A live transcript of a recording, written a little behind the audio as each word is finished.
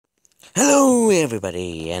Hello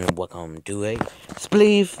everybody and welcome to a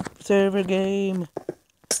Spleef server game.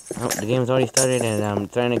 Oh, the game's already started and I'm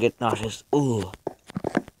trying to get nauseous. Ooh.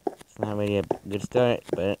 It's not really a good start,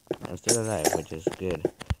 but I'm still alive, which is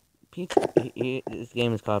good. This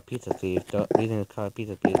game is called Pizza Spleef. The reason it's called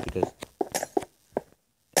Pizza Spleef because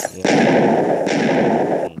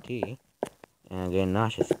TNT and I'm getting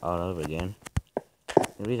nauseous all over again.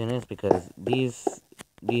 The reason is because these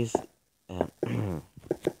these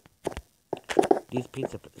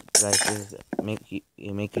pizza slices make you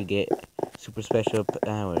get super special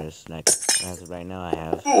powers. Like as of right now, I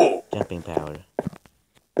have jumping power.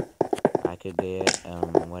 I could get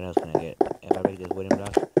what else can I get? If I break this wooden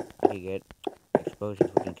block, I could get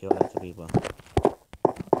explosions which can kill lots of people.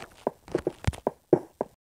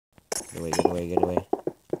 Get away! Get away! Get away!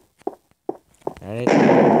 Alright.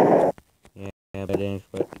 Yeah, but didn't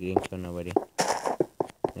kill nobody.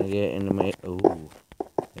 I get in the middle. Ooh.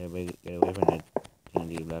 Everybody get away from that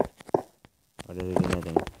TNT block. Or does it do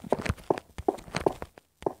nothing?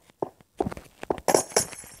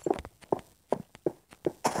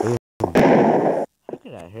 Ooh. How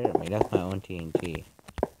could that hurt me? That's my own TNT.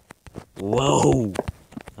 Whoa!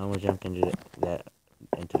 I almost jumped into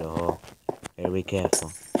into the hole. Gotta be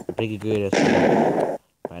careful. I'm pretty good at this,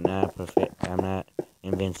 but not perfect. I'm not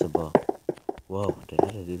invincible. Whoa! Did I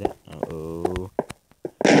just do that? Uh-oh.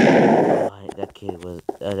 Oh, that kid was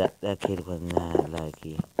that kid was not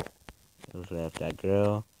lucky. It was left that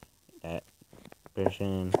girl, that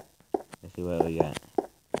person. Let's see what we got.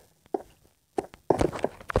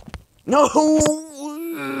 No! Oh,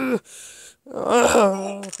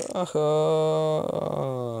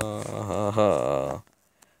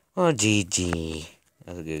 GG.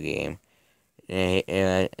 That was a good game.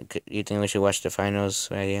 You think we should watch the finals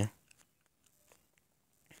right here?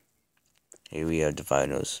 Here we have the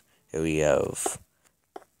finals. Here we have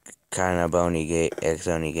Carnaboni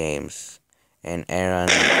Exoni Games and Aaron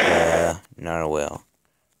Narwell.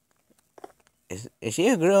 Is she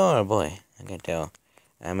a girl or a boy? I can't tell.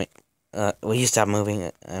 I mean, will you stop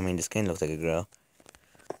moving? I mean, the skin looks like a girl.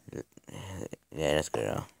 Yeah, that's a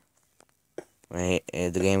girl. Right,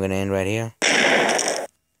 is the game gonna end right here?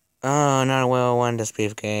 Oh, Narwell won the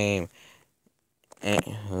Spleef game.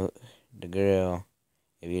 The girl.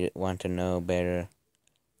 If you want to know better,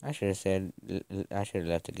 I should have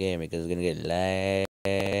left the game because it's gonna get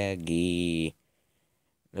laggy.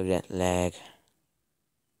 Look at that lag.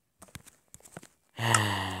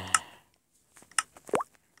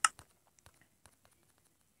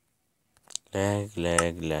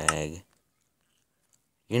 Lag.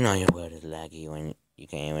 You know your word is laggy when you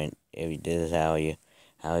can't even. If this is how it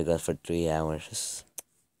goes for 3 hours.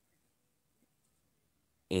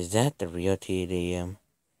 Is that the real TDM?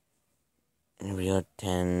 Real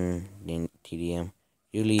 10 TDM?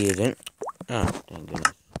 Usually isn't. Oh, thank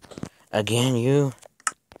goodness. Again, you?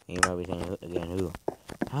 You probably saying again who?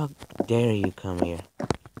 How dare you come here?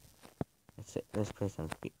 Let's play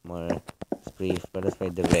some more Spleef, but let's play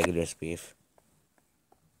the regular Spleef.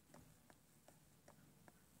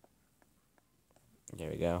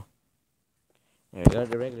 There we go. There we go.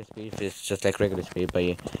 The regular Spleef is just like regular Spleef, but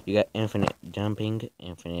you got infinite jumping,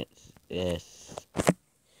 infinite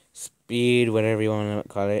speed, whatever you want to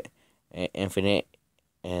call it, infinite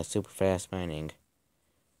super fast mining.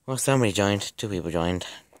 Well, somebody joined. 2 people joined.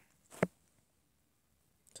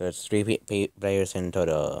 So it's 3 players in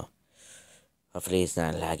total. Hopefully it's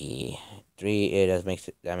not laggy. 3.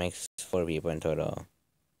 That makes 4 people in total.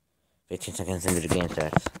 15 seconds into the game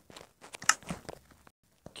starts.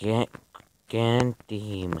 Can't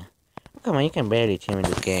team. Come on, you can barely team in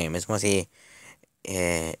this game. It's mostly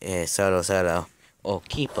solo or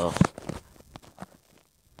keeper.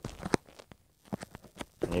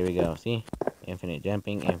 There we go. See, infinite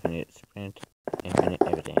jumping, infinite sprint, infinite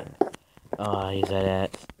everything. Oh, you saw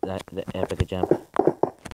that the epic jump.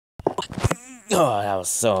 Oh, that was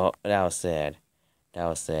sad. That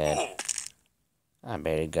was sad. I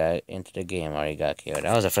barely got into the game. Already got killed.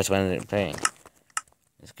 That was the first one playing.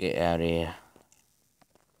 Let's get out of here.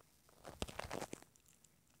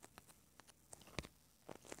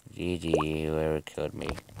 GG, whoever killed me.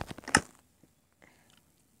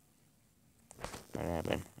 What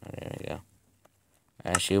happened? Oh, there we go.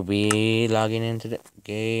 I should be logging into the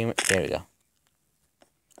game. There we go.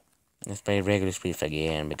 Let's play regular Spleef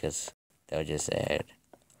again because that was just sad.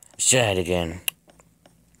 Let's try it again.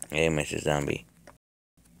 Hey, Mr. Zombie.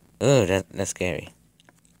 Oh, that's scary.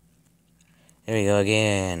 There we go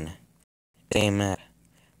again. Same map.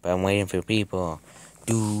 But I'm waiting for people.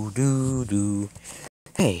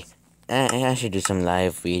 Hey, I should do some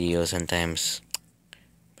live videos sometimes.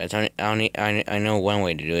 But it's I know one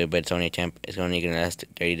way to do it, but it's only it's only gonna last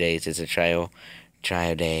 30 days. It's a trial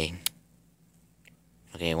day.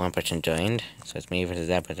 Okay, one person joined, so it's me versus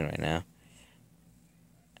that person right now.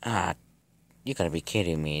 Ah, you gotta be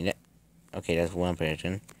kidding me. Okay, that's one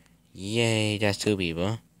person. Yay, that's 2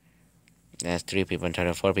 people. That's 3 people in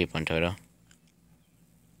total, 4 people in total.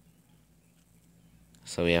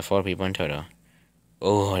 So we have 4 people in total.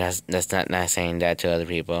 Oh, that's not saying that to other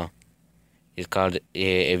people. It's called,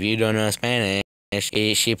 if you don't know Spanish,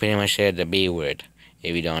 she pretty much said the B word.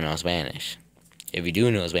 If you don't know Spanish. If you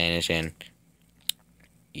do know Spanish, then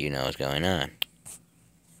you know what's going on.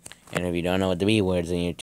 And if you don't know what the B words, then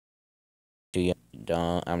you're too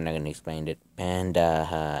young. I'm not gonna explain it.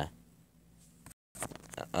 Panda.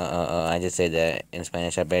 I just said that in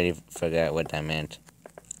Spanish. I barely forgot what that meant.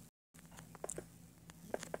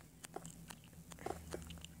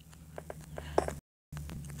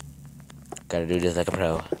 Gotta do this like a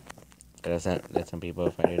pro. Gotta let some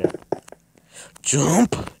people fight it up.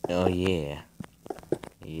 Jump! Oh yeah.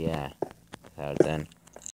 Yeah. That's how it's done.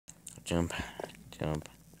 Jump. Jump.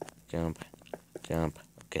 Jump. Jump.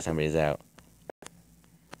 Okay, somebody's out.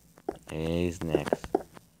 Who's next?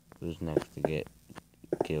 Who's next to get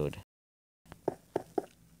killed?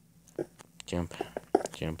 Jump.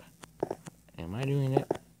 Jump. Am I doing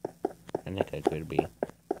it? I think I could be.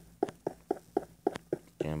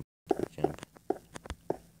 Jump. Jump.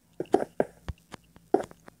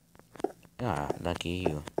 Ah, lucky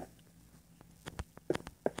you.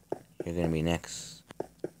 You're gonna be next.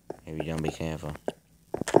 If you don't be careful.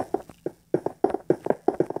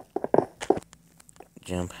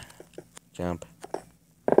 Jump. Jump.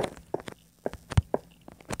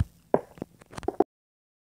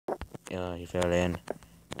 Oh, he fell in.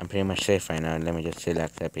 I'm pretty much safe right now. Let me just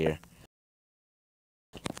relax up here.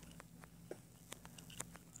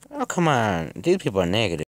 Oh, come on. These people are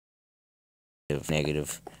negative.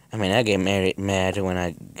 Negative. I mean, I get mad when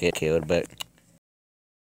I get killed, but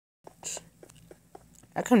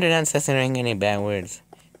how come they're not censoring any bad words?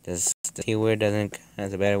 Does the T word doesn't count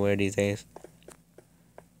as a bad word these days?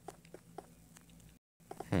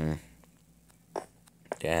 There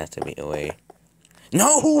has to be a way.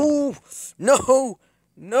 No! No!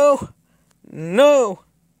 No! No!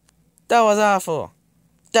 That was awful.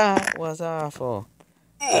 That was awful.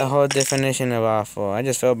 The whole definition of awful. I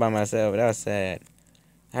just felt by myself. That was sad.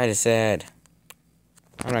 That is sad.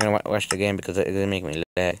 I'm not gonna watch the game because it doesn't make me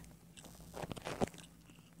lag.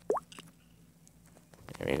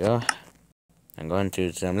 There we go. I'm going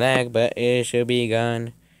through some lag, but it should be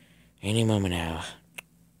gone any moment now.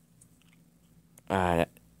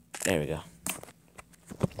 There we go.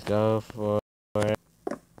 Let's go for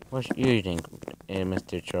what you think,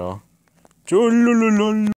 Mr. Troll?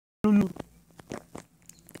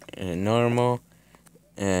 Normal.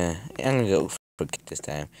 I'm gonna go for this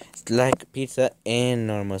time. It's like pizza and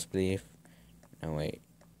normal spleef. No wait,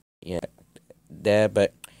 yeah, that,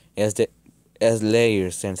 but it has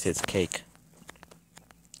layers since it's cake.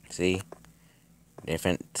 See,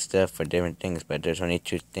 different stuff for different things, but there's only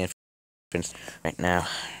 2 different right now.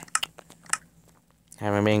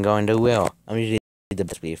 Haven't been going too well. I'm usually the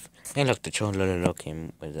best beef. And look, the Chololo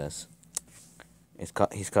came with us. He's called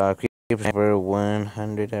Creeper Sniper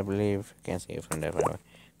 100, I believe. Can't see it from there. Can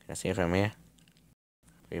I see it from here?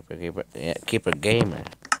 Creeper. Yeah, Keeper Gamer.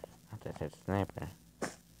 I thought that's Sniper.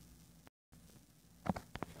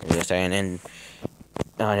 We're starting in.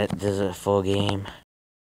 Oh, this is a full game.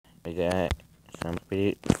 We got some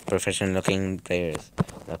pretty professional looking players.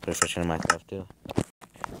 Not professional myself too.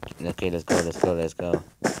 Okay, let's go.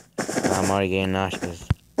 I'm already getting nauseous.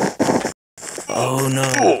 Oh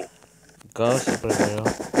no! Go, Supergirl.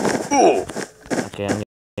 Okay, I'm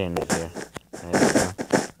getting this here. There we go.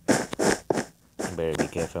 You better be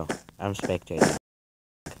careful. I'm spectating.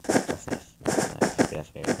 That's nice. That's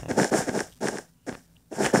very nice.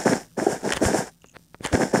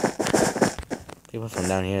 People from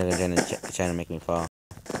down here, they're trying to make me fall.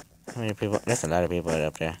 How many people? That's a lot of people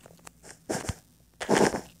up there.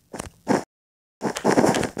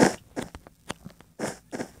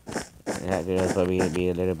 That could probably be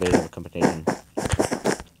a little bit of a competition.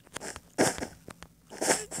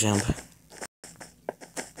 Jump.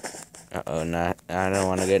 Uh-oh, I don't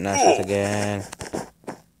want to get nauseous again.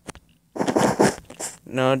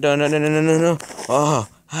 No. Oh,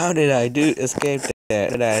 how did I escape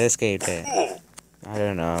that? How did I escape that? I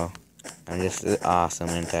don't know. I'm just awesome,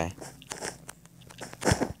 ain't I?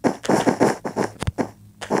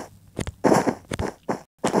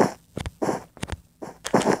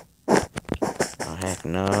 Oh, heck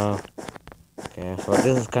no. Careful.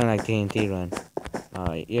 This is kind of like TNT run.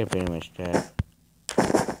 Oh, you're pretty much trapped.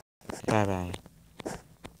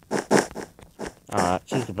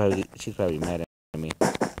 She's probably mad at me.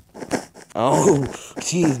 Oh,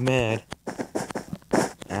 she's mad.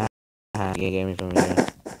 Yeah, get me from here.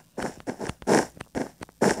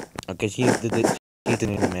 Okay, she's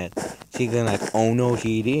mad. She's gonna like, oh no,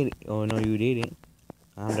 she did it. Oh no, you did it.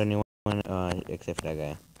 I'm the only one, except for that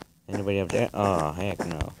guy. Anybody up there? Oh, heck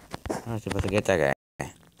no. I'm supposed to get that guy.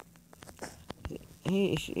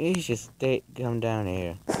 He should come down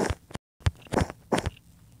here.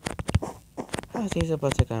 How is he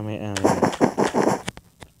supposed to come down here?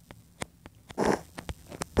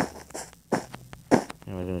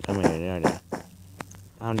 I was gonna come here, are they?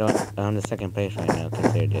 I'm the second base right now,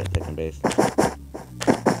 considered the second base.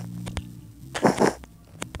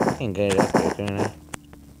 I can't get it up there, can I?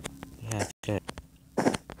 Yeah, shit.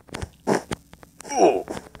 Oh!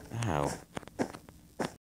 Ow.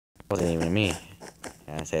 Wasn't even me.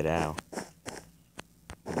 I said ow.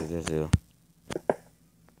 What does this do?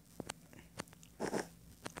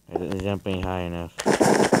 It's jumping high enough.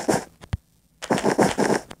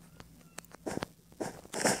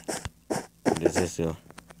 What does this do?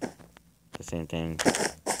 The same thing.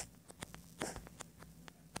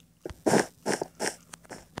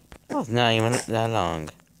 Oh, it's not even that long.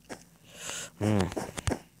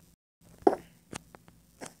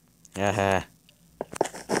 Haha.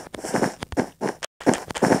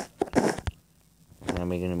 Now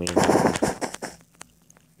we're gonna be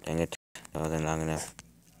dang it. That wasn't long enough.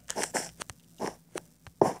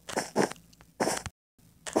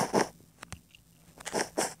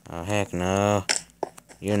 Oh heck no.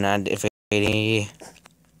 You're not defeating me.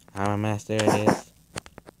 I'm a master at this.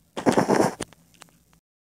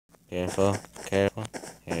 Careful, careful.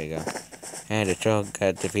 Here we go. And the troll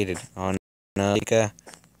got defeated. Oh no, Chica.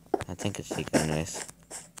 I think it's Chica anyways.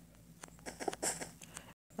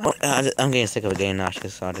 Oh, I'm getting sick of getting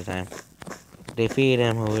nauseous all the time. Defeat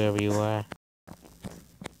him, whoever you are.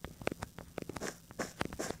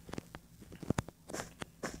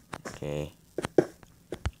 Okay.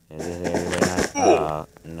 Is this everybody not? Oh,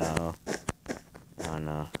 no. Oh,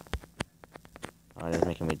 no. Oh, this is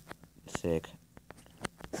making me sick.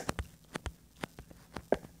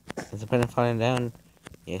 Is the person falling down?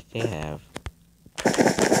 Yes, they have.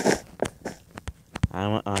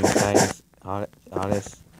 I'm on the all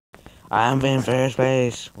this. I'm in first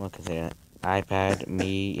place. What can I say? iPad,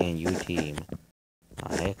 me, and you team.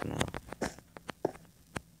 Oh, heck no.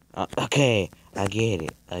 Okay, I get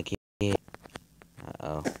it. I get it.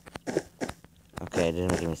 Uh-oh. Okay, this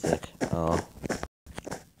is making me sick. Oh.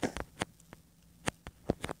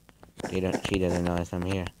 She doesn't notice I'm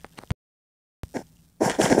here.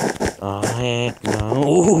 Oh, heck no.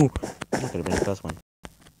 Ooh! That could have been the first one.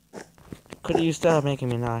 Could you stop making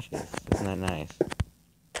me nauseous? Isn't that nice?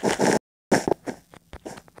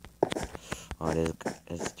 Oh, this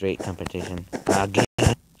is straight competition. Again!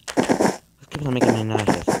 This keeps on making me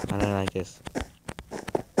nauseous. I don't like this.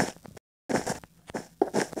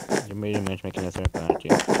 You're pretty much making a circle, aren't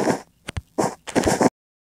you?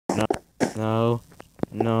 No. No.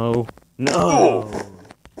 No. No!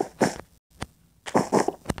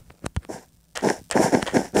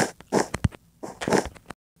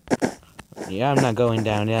 Yeah, I'm not going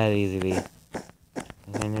down that easily. Is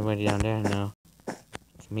anybody down there? No.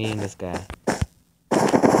 It's me and this guy.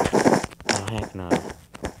 Oh, heck no.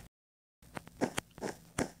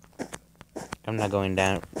 I'm not going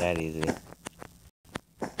down that easily.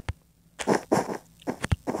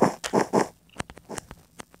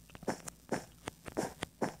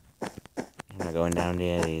 I'm not going down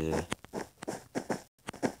that easily.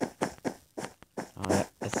 Oh,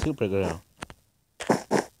 that's Supergirl.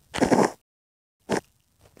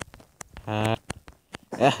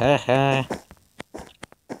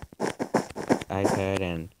 iPad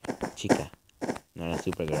and Chica. Not a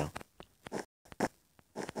Supergirl.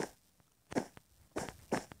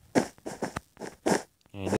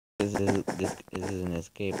 And this is an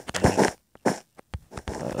escape. Right?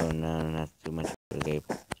 Oh no, not too much of an escape.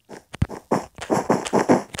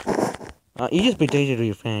 You just betrayed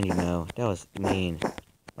your friend, you know. That was mean.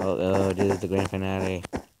 Oh, this is the grand finale.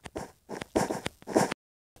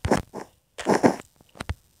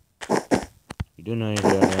 You do know you're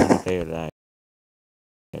the only player that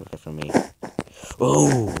for me.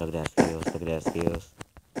 Oh, look at that skills. Look at that skills.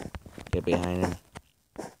 Get behind him.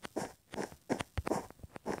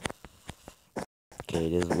 Okay,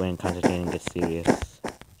 this is when concentrating gets serious.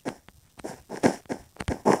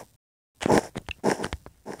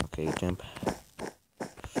 Okay, jump.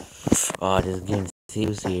 Oh, this is getting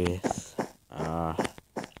too serious.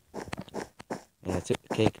 Yeah,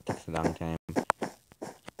 cake takes a long time.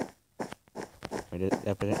 Wait, is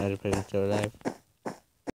that other person still alive?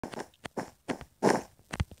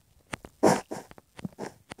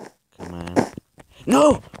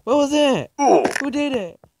 No! What was that? Who did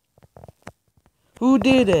it? Who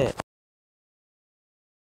did it?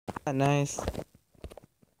 Not nice.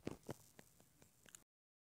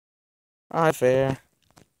 Alright, fair.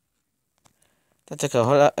 That took a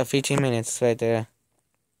whole lot of 15 minutes right there.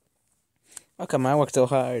 How come I worked so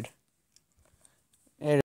hard?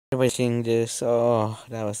 Everybody's seeing this. Oh,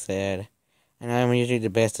 that was sad. And I'm usually the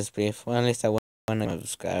best at Spleef. Well, at least I won of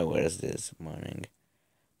Skywars this morning.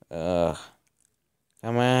 Ugh.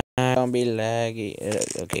 Come on, don't be laggy.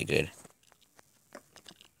 Okay, good.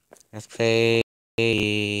 Let's play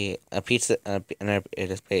a pizza.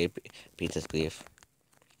 Let's play pizza Spleef.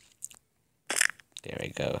 There we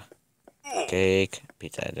go. Cake,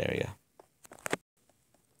 pizza. There we go.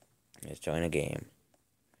 Let's join a game.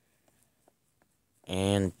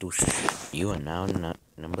 And you are now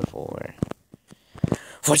number 4.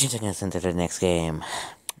 14 seconds into the next game.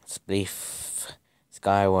 Spleef.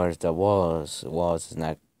 Skywars, the walls. Walls is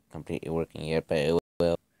not completely working yet, but it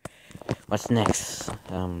will. What's next?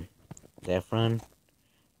 Zephyron?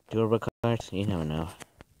 Turbo cards? You never know.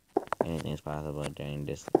 Anything is possible during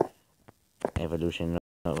this evolution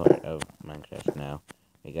of Minecraft now.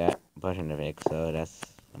 We got button effects, so that's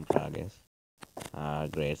some progress.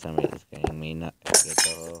 Great, somebody's getting me not get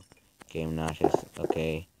the whole game nauseous.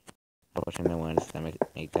 Okay. Button ones,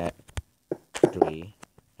 make that 3.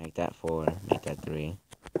 Make that 4. Make that 3.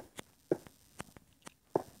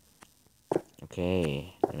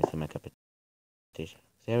 Okay. Let me see my competition.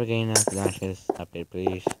 Sarah getting nauseous. Update,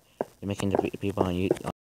 please. You're making the people on YouTube.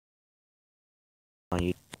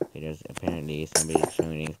 There's apparently somebody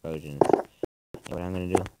shooting explosions. And what I'm gonna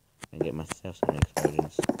do? I'm gonna get myself some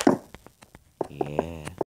explosions. Yeah.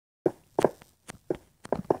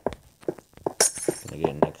 Gonna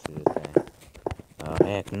get next to this guy. Oh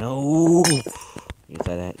heck no! You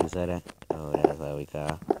saw that? You saw that? Oh, that's what we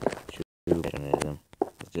call true mechanism.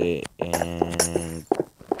 Let's do it and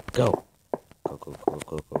go! Go, go, go,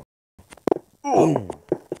 go, go. Boom!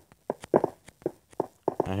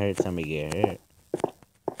 I heard somebody get hurt.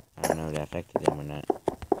 I don't know if that affected them or not.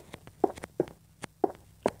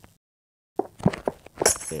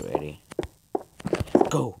 Get ready.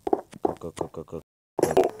 Go! Go, go, go, go, go,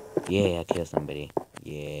 go. Yeah, I killed somebody.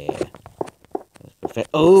 Yeah. That's perfect.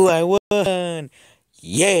 Oh, I won!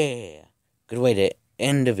 Yeah! Good way to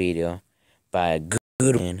end the video by a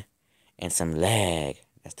good win and some lag.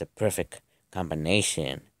 That's the perfect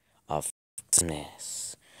combination of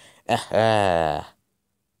awesomeness.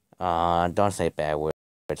 Don't say bad words,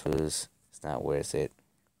 please. It's not worth it.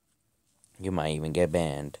 You might even get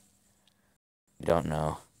banned. You don't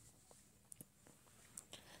know.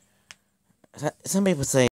 Some people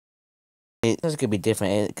say this could be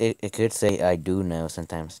different. It could say I do know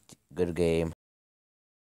sometimes. Good game.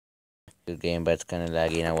 Good game, but it's kind of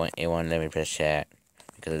laggy and it won't let me press chat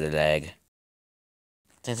because of the lag.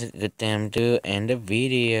 That's a good time to end the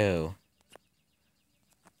video.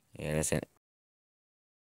 Yeah, listen.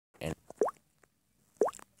 And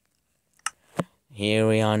here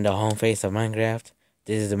we are on the home face of Minecraft.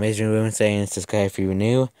 This is Amazing Room saying subscribe if you're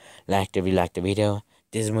new. Like if you liked the video.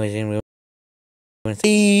 This is Amazing Room.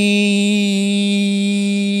 See.